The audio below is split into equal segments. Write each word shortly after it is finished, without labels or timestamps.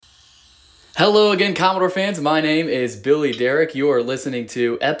Hello again, Commodore fans. My name is Billy Derrick. You are listening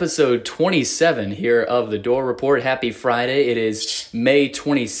to episode 27 here of The Door Report. Happy Friday. It is May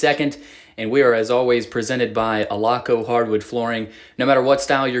 22nd, and we are, as always, presented by Alaco Hardwood Flooring. No matter what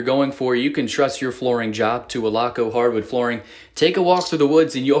style you're going for, you can trust your flooring job to Alaco Hardwood Flooring. Take a walk through the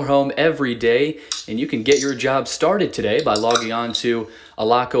woods in your home every day, and you can get your job started today by logging on to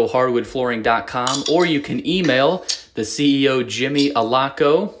alacohardwoodflooring.com, or you can email the CEO, Jimmy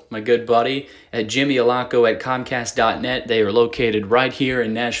Alaco, my good buddy, at jimmyalaco@comcast.net. They are located right here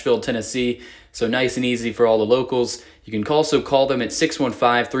in Nashville, Tennessee, so nice and easy for all the locals. You can also call them at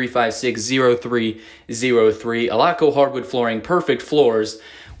 615-356-0303. Alaco Hardwood Flooring, perfect floors,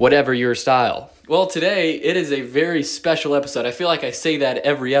 whatever your style. Well, today it is a very special episode. I feel like I say that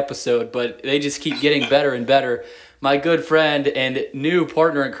every episode, but they just keep getting better and better. My good friend and new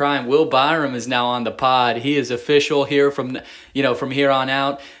partner in crime, Will Byram, is now on the pod. He is official here from here on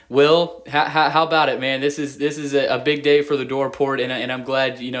out. Will, how about it, man? This is a big day for the Door Report, and I'm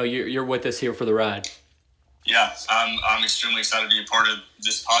glad you're with us here for the ride. Yeah, I'm extremely excited to be a part of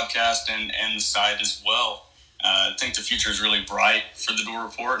this podcast and the site as well. I think the future is really bright for the Door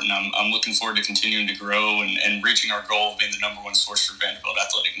Report, and I'm looking forward to continuing to grow and reaching our goal of being the number one source for Vanderbilt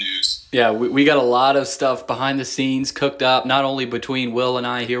athletic news. Yeah, we got a lot of stuff behind the scenes cooked up, not only between Will and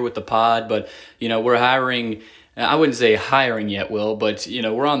I here with the pod, but we're hiring. I wouldn't say hiring yet, Will, but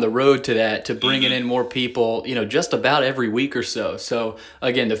we're on the road to that, to bringing in more people, just about every week or so. So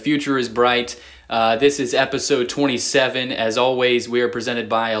again, the future is bright. This is episode 27. As always, we are presented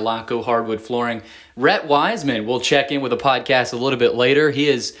by Alaco Hardwood Flooring. Rhett Wiseman will check in with a podcast a little bit later. He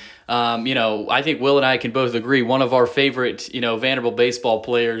is, I think Will and I can both agree, one of our favorite, Vanderbilt baseball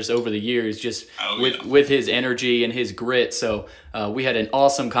players over the years, just with his energy and his grit. So we had an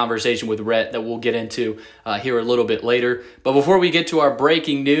awesome conversation with Rhett that we'll get into here a little bit later. But before we get to our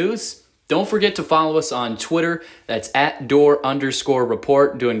breaking news, don't forget to follow us on Twitter. That's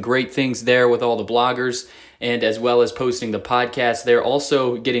 @door_report, doing great things there with all the bloggers, and as well as posting the podcast. They're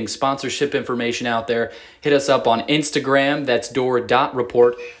also getting sponsorship information out there. Hit us up on Instagram. That's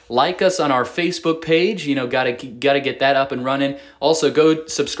door.report. Like us on our Facebook page. Gotta get that up and running. Also, go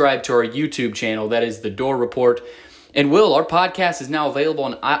subscribe to our YouTube channel. That is the Door Report. And Will, our podcast is now available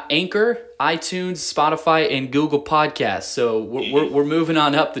on Anchor, iTunes, Spotify, and Google Podcasts. So we're moving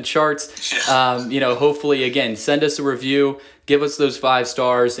on up the charts. Hopefully, again, send us a review, give us those 5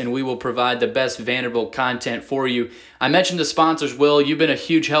 stars, and we will provide the best Vanderbilt content for you. I mentioned the sponsors, Will. You've been a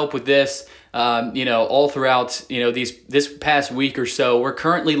huge help with this. All throughout this past week or so. We're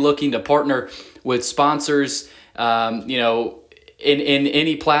currently looking to partner with sponsors. In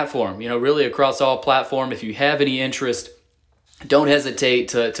any platform, really across all platform. If you have any interest, don't hesitate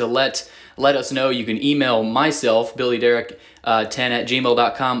to let us know. You can email myself,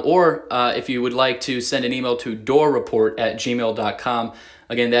 BillyDerrick10@gmail.com, or if you would like to send an email to doorreport@gmail.com.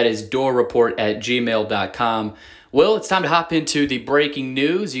 Again, that is doorreport@gmail.com. Will, it's time to hop into the breaking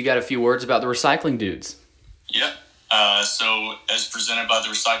news. You got a few words about the recycling dudes. Yeah. So as presented by the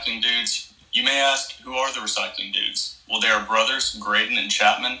recycling dudes, you may ask, who are the recycling dudes? Well, they are brothers, Graydon and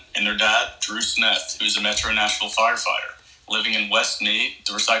Chapman, and their dad, Drew Smith, who is a Metro Nashville firefighter. Living in West Meade,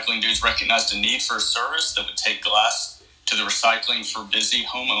 the recycling dudes recognized a need for a service that would take glass to the recycling for busy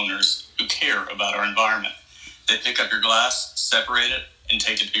homeowners who care about our environment. They pick up your glass, separate it, and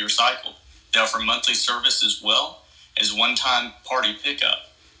take it to be recycled. They offer monthly service as well as one-time party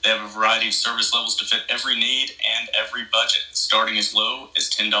pickup. They have a variety of service levels to fit every need and every budget, starting as low as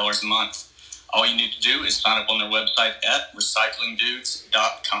 $10 a month. All you need to do is sign up on their website at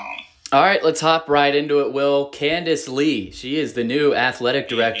recyclingdudes.com. All right, let's hop right into it, Will. Candace Lee, she is the new athletic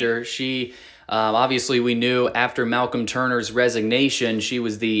director. She, obviously, we knew after Malcolm Turner's resignation, she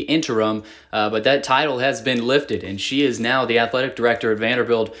was the interim, but that title has been lifted, and she is now the athletic director at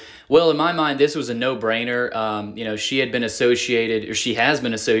Vanderbilt. Well, in my mind, this was a no-brainer. She has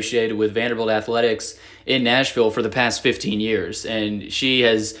been associated with Vanderbilt athletics in Nashville for the past 15 years, and she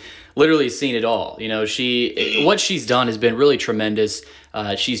has literally seen it all. What she's done has been really tremendous.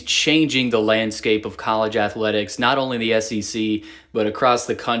 She's changing the landscape of college athletics, not only in the SEC, but across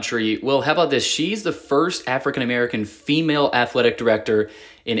the country. Well, how about this? She's the first African-American female athletic director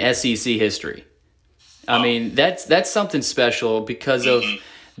in SEC history. I mean, that's something special because of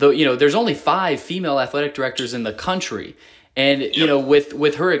there's only 5 female athletic directors in the country. And,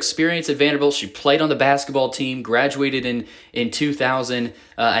 with her experience at Vanderbilt, she played on the basketball team, graduated in 2000,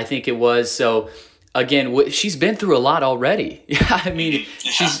 I think it was. So, again, she's been through a lot already. I mean,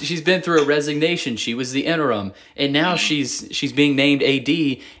 she's been through a resignation. She was the interim. And now she's being named AD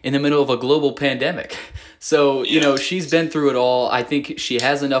in the middle of a global pandemic. So, she's been through it all. I think she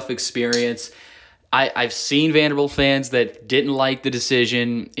has enough experience. I've seen Vanderbilt fans that didn't like the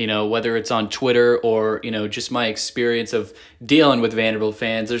decision, whether it's on Twitter or, just my experience of dealing with Vanderbilt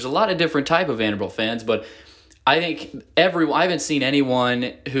fans. There's a lot of different type of Vanderbilt fans, but I think I haven't seen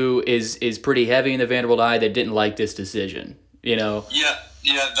anyone who is pretty heavy in the Vanderbilt eye that didn't like this decision, Yeah.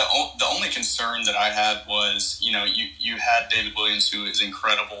 The only concern that I had was, you had David Williams, who is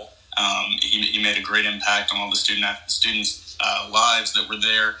incredible. He made a great impact on all the students' lives that were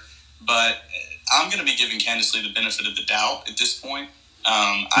there. But I'm going to be giving Candace Lee the benefit of the doubt at this point.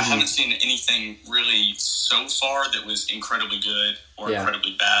 I haven't seen anything really so far that was incredibly good or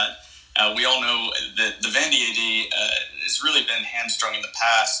incredibly bad. We all know that the Vandy AD has really been hamstrung in the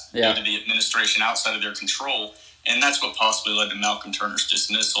past due to the administration outside of their control, and that's what possibly led to Malcolm Turner's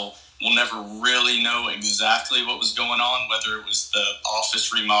dismissal. We'll never really know exactly what was going on, whether it was the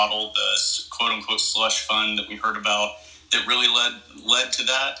office remodel, the quote-unquote slush fund that we heard about that really led to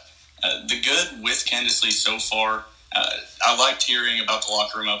that. The good with Candace Lee so far, I liked hearing about the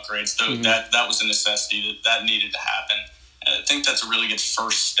locker room upgrades, though that was a necessity, that needed to happen. I think that's a really good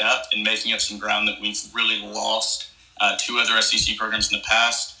first step in making up some ground that we've really lost to other SEC programs in the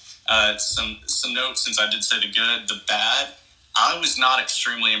past. Some notes, since I did say the good, the bad. I was not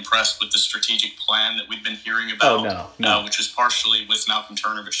extremely impressed with the strategic plan that we've been hearing about, which was partially with Malcolm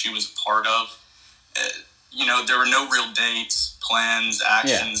Turner, but she was a part of. There were no real dates, plans,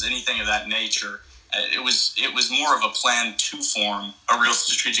 actions, anything of that nature. It was more of a plan to form a real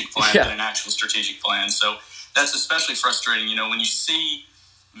strategic plan than an actual strategic plan. So that's especially frustrating, when you see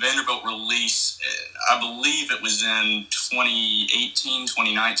Vanderbilt release, I believe it was in 2018,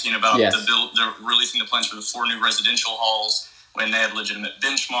 2019, about they're releasing the plans for the 4 new residential halls when they had legitimate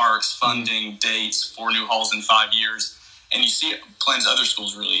benchmarks, funding, dates, 4 new halls in 5 years. And you see plans other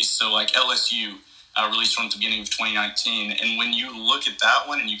schools release. So like LSU released one at the beginning of 2019. And when you look at that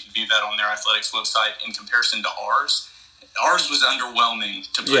one, and you can view that on their athletics website in comparison to ours was underwhelming,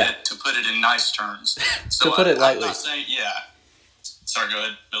 to put it in nice terms. So to put it lightly. I'm not saying, Sorry, go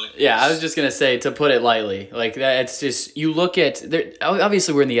ahead, Billy. Yeah, I was just going to say, to put it lightly, like that, it's just, you look at,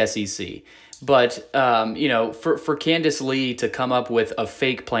 obviously we're in the SEC, but, for Candace Lee to come up with a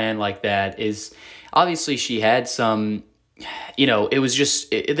fake plan like that is, obviously she had some, it was just,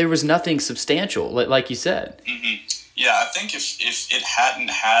 there was nothing substantial, like you said. Mm-hmm. Yeah, I think if it hadn't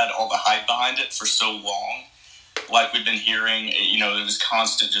had all the hype behind it for so long, like we've been hearing, there was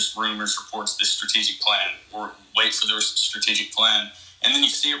constant just rumors, reports, this strategic plan, or wait for the strategic plan. And then you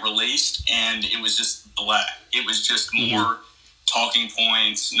see it released, and it was just black. It was just more talking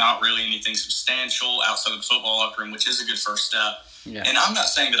points, not really anything substantial outside of the football locker room, which is a good first step. Yeah. And I'm not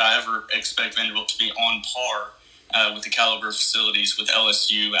saying that I ever expect Vanderbilt to be on par with the caliber of facilities with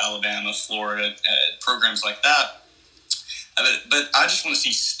LSU, Alabama, Florida, programs like that. But I just want to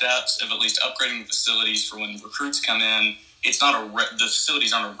see steps of at least upgrading the facilities for when recruits come in. It's not the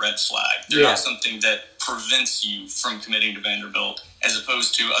facilities aren't a red flag. They're not something that prevents you from committing to Vanderbilt, as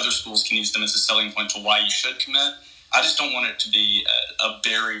opposed to other schools can use them as a selling point to why you should commit. I just don't want it to be a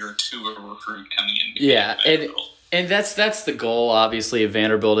barrier to a recruit coming in. Yeah, and that's the goal, obviously, of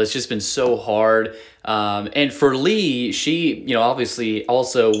Vanderbilt. It's just been so hard. And for Lee, she, obviously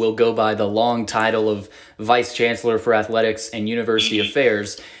also will go by the long title of Vice Chancellor for Athletics and University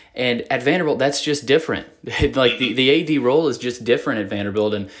Affairs. And at Vanderbilt, that's just different. Like the AD role is just different at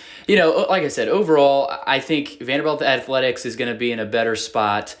Vanderbilt. And, like I said, overall, I think Vanderbilt Athletics is going to be in a better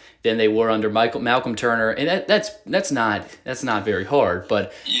spot than they were under Malcolm Turner. And that's not very hard,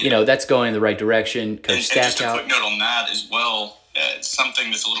 but, that's going in the right direction. Coach Stackhouse. Just a quick note on that as well.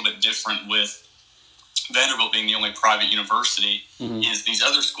 Something that's a little bit different with Vanderbilt being the only private university is these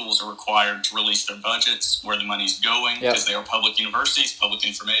other schools are required to release their budgets, where the money's going, because they are public universities, public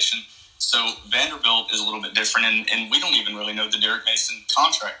information. So Vanderbilt is a little bit different, and we don't even really know the Derek Mason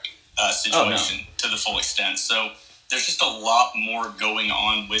contract situation to the full extent. So there's just a lot more going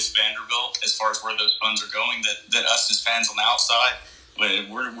on with Vanderbilt as far as where those funds are going that us as fans on the outside,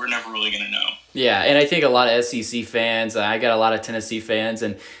 we're never really going to know. Yeah, and I think a lot of SEC fans, I got a lot of Tennessee fans,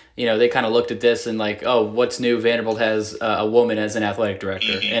 and they kind of looked at this and like, oh, what's new? Vanderbilt has a woman as an athletic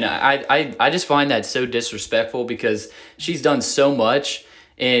director. And I just find that so disrespectful, because she's done so much.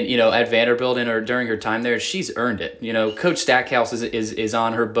 And, at Vanderbilt and during her time there, she's earned it. Coach Stackhouse is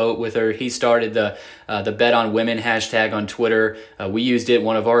on her boat with her. He started the Bet on Women hashtag on Twitter. We used it,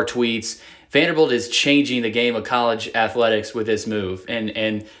 one of our tweets. Vanderbilt is changing the game of college athletics with this move,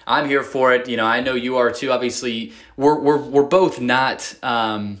 and I'm here for it. I know you are too. Obviously, we're both not,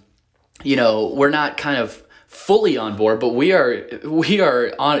 we're not kind of fully on board, but we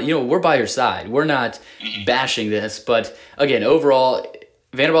are on, we're by your side. We're not bashing this, but again, overall,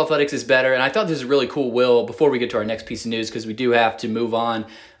 Vanderbilt athletics is better, and I thought this was really cool, Will, before we get to our next piece of news, because we do have to move on,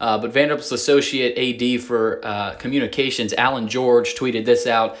 but Vanderbilt's associate AD for communications, Alan George, tweeted this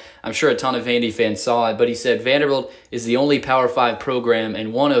out. I'm sure a ton of Vandy fans saw it, but he said, Vanderbilt is the only Power 5 program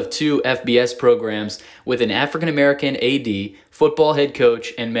and one of 2 FBS programs with an African-American AD, football head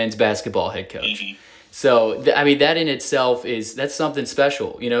coach, and men's basketball head coach. So, that in itself that's something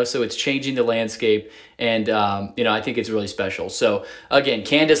special, so it's changing the landscape, and, I think it's really special. So, again,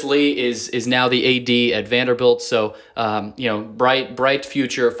 Candace Lee is now the AD at Vanderbilt, so, bright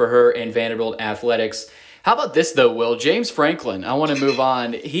future for her and Vanderbilt athletics. How about this, though, Will? James Franklin, I want to move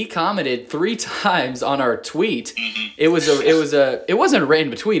on. He commented 3 times on our tweet. It wasn't a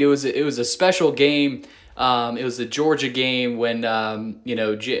random tweet. It was a special game. It was the Georgia game when,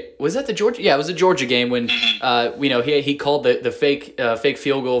 was that the Georgia? Yeah, it was the Georgia game when, he called the fake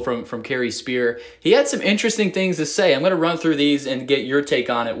field goal from Kerry Spear. He had some interesting things to say. I'm going to run through these and get your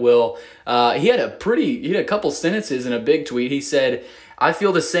take on it, Will. He had a couple sentences in a big tweet. He said, I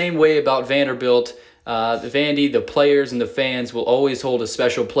feel the same way about Vanderbilt. Vandy, the players, and the fans will always hold a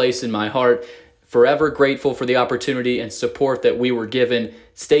special place in my heart. Forever grateful for the opportunity and support that we were given.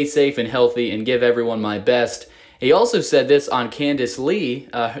 Stay safe and healthy and give everyone my best. He also said this on Candace Lee,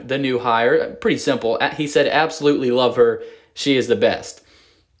 the new hire. Pretty simple. He said, absolutely love her. She is the best.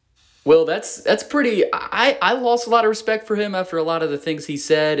 Well, that's pretty... I lost a lot of respect for him after a lot of the things he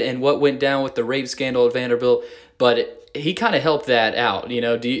said and what went down with the rape scandal at Vanderbilt, but he kind of helped that out.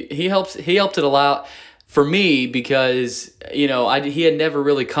 He helped it a lot for me because, he had never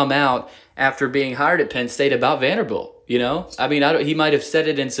really come out after being hired at Penn State about Vanderbilt, he might have said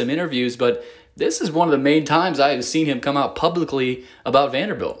it in some interviews, but this is one of the main times I have seen him come out publicly about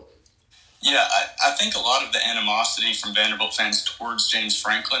Vanderbilt. Yeah, I think a lot of the animosity from Vanderbilt fans towards James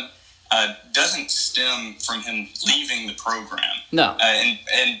Franklin doesn't stem from him leaving the program. No.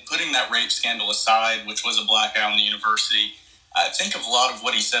 And putting that rape scandal aside, which was a black eye on the university, I think of a lot of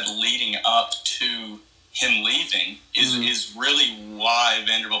what he said leading up to him leaving is really why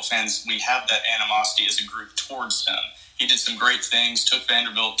Vanderbilt fans, we have that animosity as a group towards him. He did some great things, took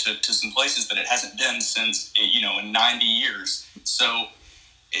Vanderbilt to some places that it hasn't been since, in 90 years. So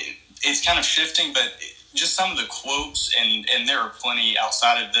it's kind of shifting, but just some of the quotes, and there are plenty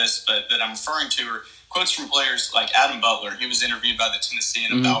outside of this, but that I'm referring to are quotes from players like Adam Butler. He was interviewed by the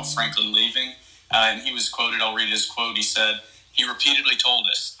Tennessean about Franklin leaving, and he was quoted, I'll read his quote, he said, he repeatedly told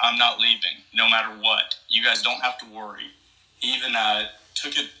us, I'm not leaving, no matter what. You guys don't have to worry. He even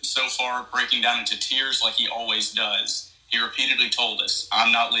took it so far, breaking down into tears like he always does. He repeatedly told us,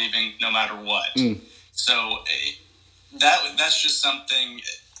 I'm not leaving, no matter what. So that's just something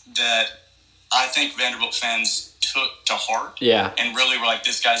that I think Vanderbilt fans took to heart. Yeah. And really were like,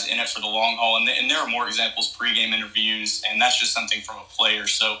 this guy's in it for the long haul. And there are more examples, pregame interviews, and that's just something from a player.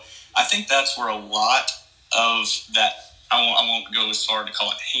 So I think that's where a lot of that, I won't go as far to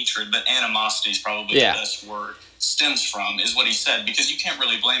call it hatred, but animosity is probably the best word, stems from, is what he said, because you can't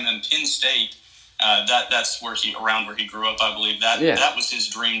really blame him. Penn State, that's where he grew up, I believe. That was his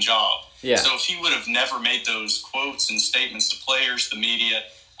dream job. Yeah. So if he would have never made those quotes and statements to players, the media,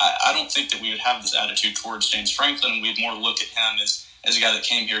 I don't think that we would have this attitude towards James Franklin. We'd more look at him as a guy that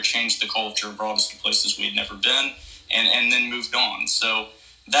came here, changed the culture, brought us to places we had never been, and then moved on. So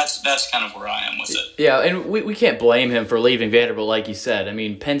that's kind of where I am with it. Yeah, and we can't blame him for leaving Vanderbilt, like you said. I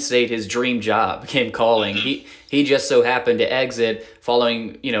mean, Penn State, his dream job, came calling. He just so happened to exit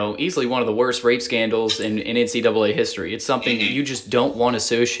following, easily one of the worst rape scandals in NCAA history. It's something that you just don't want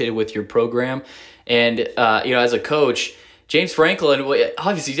associated with your program. And, as a coach, James Franklin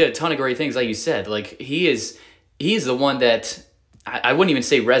obviously did a ton of great things, like you said. Like, he's the one that, I wouldn't even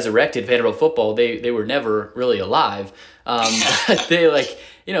say resurrected Vanderbilt football. They were never really alive.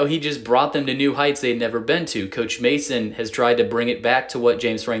 He just brought them to new heights they'd never been to. Coach Mason has tried to bring it back to what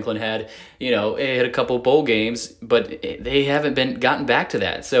James Franklin had. He had a couple bowl games, but they haven't gotten back to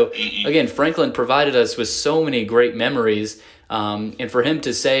that. So, again, Franklin provided us with so many great memories. And for him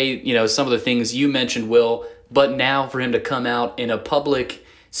to say, some of the things you mentioned, Will, but now for him to come out in a public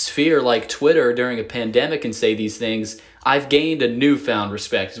sphere like Twitter during a pandemic and say these things, I've gained a newfound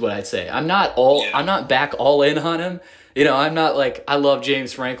respect, is what I'd say. I'm not back all in on him. I'm not like, I love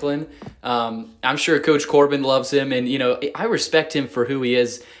James Franklin. I'm sure Coach Corbin loves him, and I respect him for who he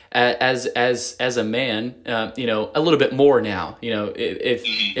is as a man. A little bit more now.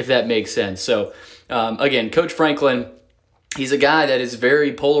 If that makes sense. So again, Coach Franklin, he's a guy that is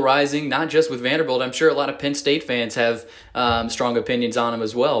very polarizing, not just with Vanderbilt. I'm sure a lot of Penn State fans have strong opinions on him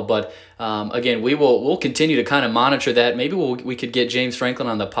as well. But again, we'll continue to kind of monitor that. Maybe we could get James Franklin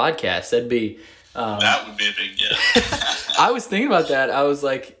on the podcast. That'd be that would be a big get. I was thinking about that. I was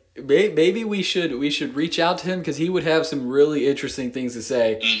like, maybe we should reach out to him, because he would have some really interesting things to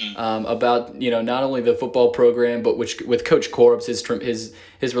say about not only the football program, but with Coach Corbs,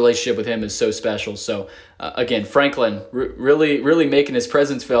 his relationship with him is so special. So again, Franklin really making his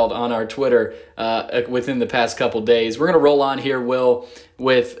presence felt on our Twitter within the past couple days. We're gonna roll on here, Will,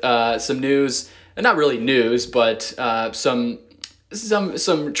 with some news, not really news, but some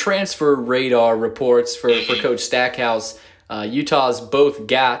transfer radar reports for Coach Stackhouse. Utah's both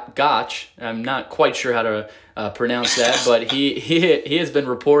Gotch. I'm not quite sure how to pronounce that, but he has been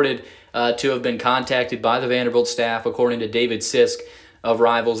reported to have been contacted by the Vanderbilt staff, according to David Sisk of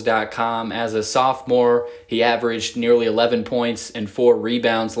Rivals.com. As a sophomore, he averaged nearly 11 points and 4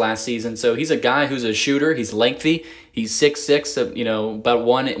 rebounds last season. So he's a guy who's a shooter. He's lengthy. He's 6'6", about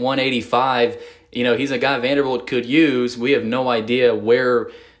 185. He's a guy Vanderbilt could use. We have no idea where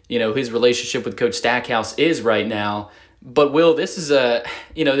his relationship with Coach Stackhouse is right now. But Will, this is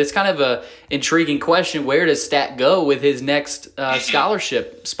it's kind of a intriguing question. Where does Stack go with his next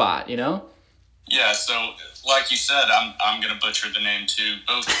scholarship spot? Yeah. So, like you said, I'm gonna butcher the name too.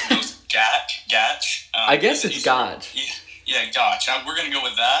 Both Gatch. I guess it's Gotch. Yeah, Gotch. We're gonna go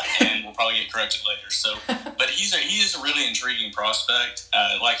with that, and we'll probably get corrected later. So, but he is a really intriguing prospect.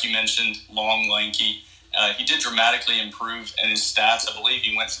 Like you mentioned, long, lanky. He did dramatically improve in his stats. I believe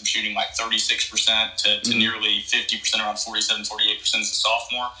he went from shooting like 36% to nearly 50%, around 47, 48% as a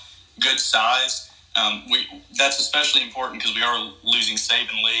sophomore. Good size. That's especially important because we are losing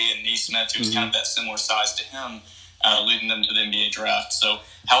Saban Lee and Neesmith, who's kind of that similar size to him, leading them to the NBA draft. So,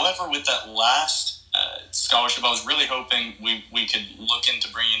 however, with that last scholarship, I was really hoping we could look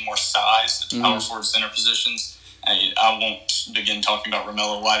into bringing in more size at the power forward center positions. I won't begin talking about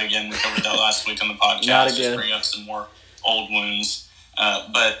Romello White again. We covered that last week on the podcast. Not again. Just bring up some more old wounds.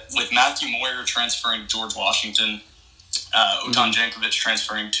 But with Matthew Moyer transferring to George Washington, Otan Jankovic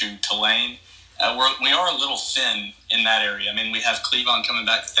transferring to Tulane, we are a little thin in that area. I mean, we have Cleavon coming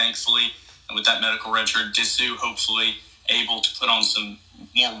back, thankfully, with that medical redshirt. Disu, hopefully, able to put on some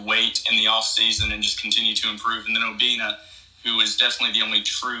more weight in the offseason and just continue to improve. And then Obina, who is definitely the only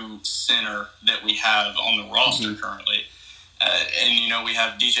true center that we have on the roster currently. And, we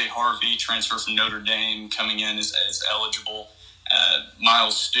have DJ Harvey, transfer from Notre Dame, coming in as eligible.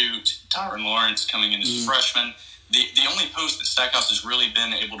 Miles Stute, Tyron Lawrence coming in as freshman. The only post that Stackhouse has really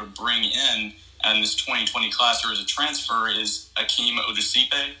been able to bring in this 2020 class or as a transfer is Akeem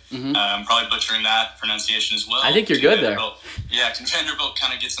Odesipe. I'm probably butchering that pronunciation as well. I think you're good there. Yeah, can Vanderbilt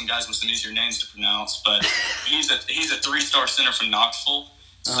kind of get some guys with some easier names to pronounce, but he's a 3-star center from Knoxville,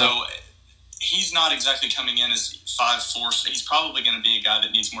 so he's not exactly coming in as 5'4". He's probably going to be a guy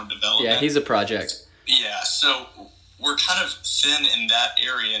that needs more development. Yeah, he's a project. Yeah, so we're kind of thin in that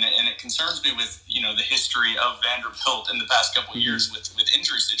area, and it concerns me with the history of Vanderbilt in the past couple of years with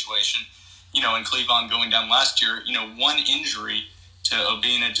injury situation. And Cleavon going down last year, one injury to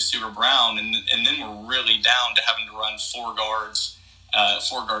Obina, to Super Brown, and then we're really down to having to run four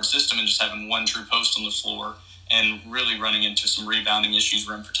guard system and just having one true post on the floor and really running into some rebounding issues,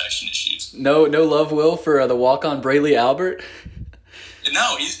 rim protection issues. No love, Will, for the walk-on Brayley Albert?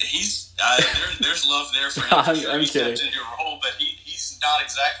 No, he's there's love there for him. I'm kidding. Into a role, but he's not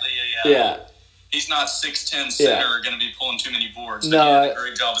exactly he's not 6'10" center going to be pulling too many boards. So he did a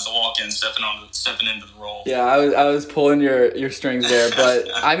great job as a walk-in stepping into the role. Yeah, I was pulling your strings there, but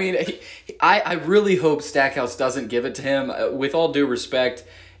I mean, I really hope Stackhouse doesn't give it to him. With all due respect,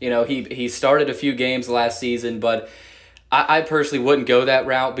 he started a few games last season, but I personally wouldn't go that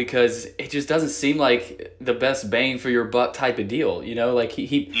route because it just doesn't seem like the best bang for your buck type of deal. Like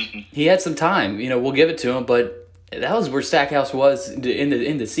he had some time. We'll give it to him, but that was where Stackhouse was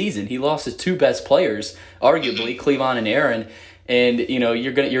in the season. He lost his two best players, arguably Cleavon and Aaron, and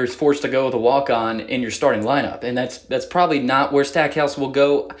you're forced to go with a walk-on in your starting lineup, and that's probably not where Stackhouse will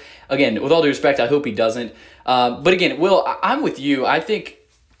go. Again, with all due respect, I hope he doesn't. But again, Will, I'm with you. I think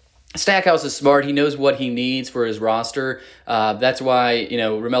Stackhouse is smart. He knows what he needs for his roster. That's why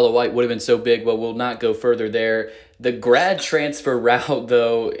Romello White would have been so big, but we'll not go further there. The grad transfer route,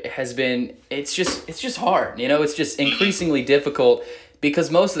 though, has been it's just hard. It's just increasingly difficult because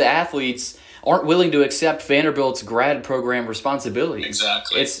most of the athletes aren't willing to accept Vanderbilt's grad program responsibilities.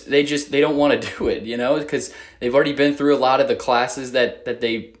 Exactly. They don't want to do it, because they've already been through a lot of the classes that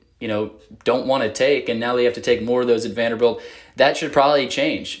they don't want to take, and now they have to take more of those at Vanderbilt. That should probably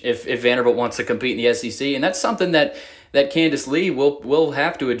change if Vanderbilt wants to compete in the SEC, and that's something that that Candice Lee will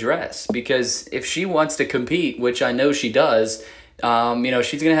have to address, because if she wants to compete, which I know she does, she's going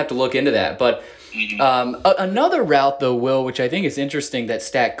to have to look into that. But another route, though, Will, which I think is interesting that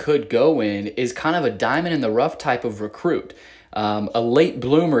Stack could go in, is kind of a diamond in the rough type of recruit. A late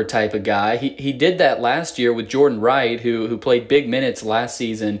bloomer type of guy. He did that last year with Jordan Wright, who played big minutes last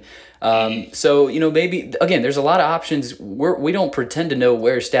season. So, maybe, again, there's a lot of options. We don't pretend to know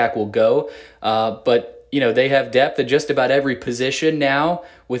where Stack will go, but, they have depth at just about every position now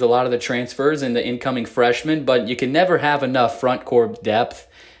with a lot of the transfers and the incoming freshmen, but you can never have enough front court depth,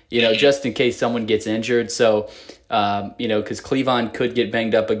 just in case someone gets injured. So, because Cleavon could get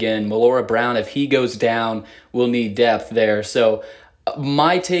banged up again. Melora Brown, if he goes down, will need depth there. So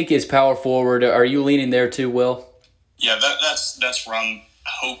my take is power forward. Are you leaning there too, Will? Yeah, that's where I'm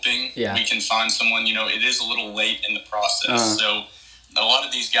hoping we can find someone. It is a little late in the process. So a lot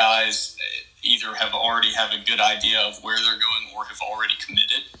of these guys either have a good idea of where they're going or have already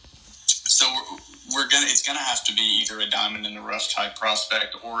committed. So it's gonna have to be either a diamond in the rough type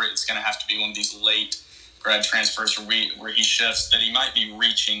prospect, or it's gonna have to be one of these late grad transfers where he shifts that he might be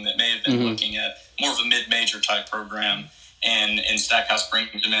reaching, that may have been looking at more of a mid-major type program, and Stackhouse brings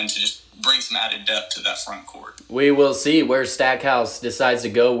him in to just bring some added depth to that front court. We will see where Stackhouse decides to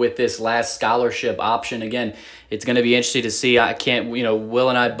go with this last scholarship option. Again, it's going to be interesting to see. Will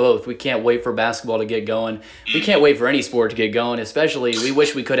and I both, we can't wait for basketball to get going. We can't wait for any sport to get going, especially we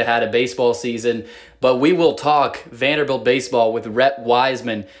wish we could have had a baseball season. But we will talk Vanderbilt baseball with Rhett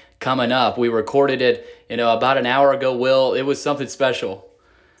Wiseman coming up. We recorded it, about an hour ago, Will. It was something special.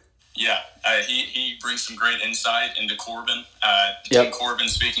 Yeah, he brings some great insight into Corbin. Tim Corbin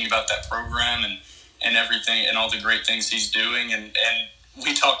speaking about that program and everything and all the great things he's doing. And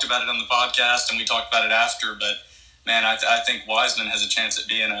we talked about it on the podcast and we talked about it after. But, man, I think Wiseman has a chance at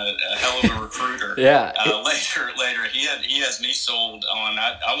being a hell of a recruiter. Later, he has me sold on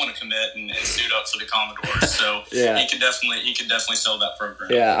I want to commit and suit up for the Commodores. So he can definitely sell that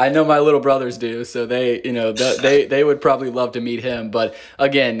program. Yeah, I know my little brothers do, so they they would probably love to meet him. But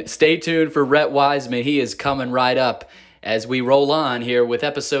again, stay tuned for Rhett Wiseman. He is coming right up as we roll on here with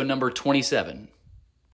episode number 27.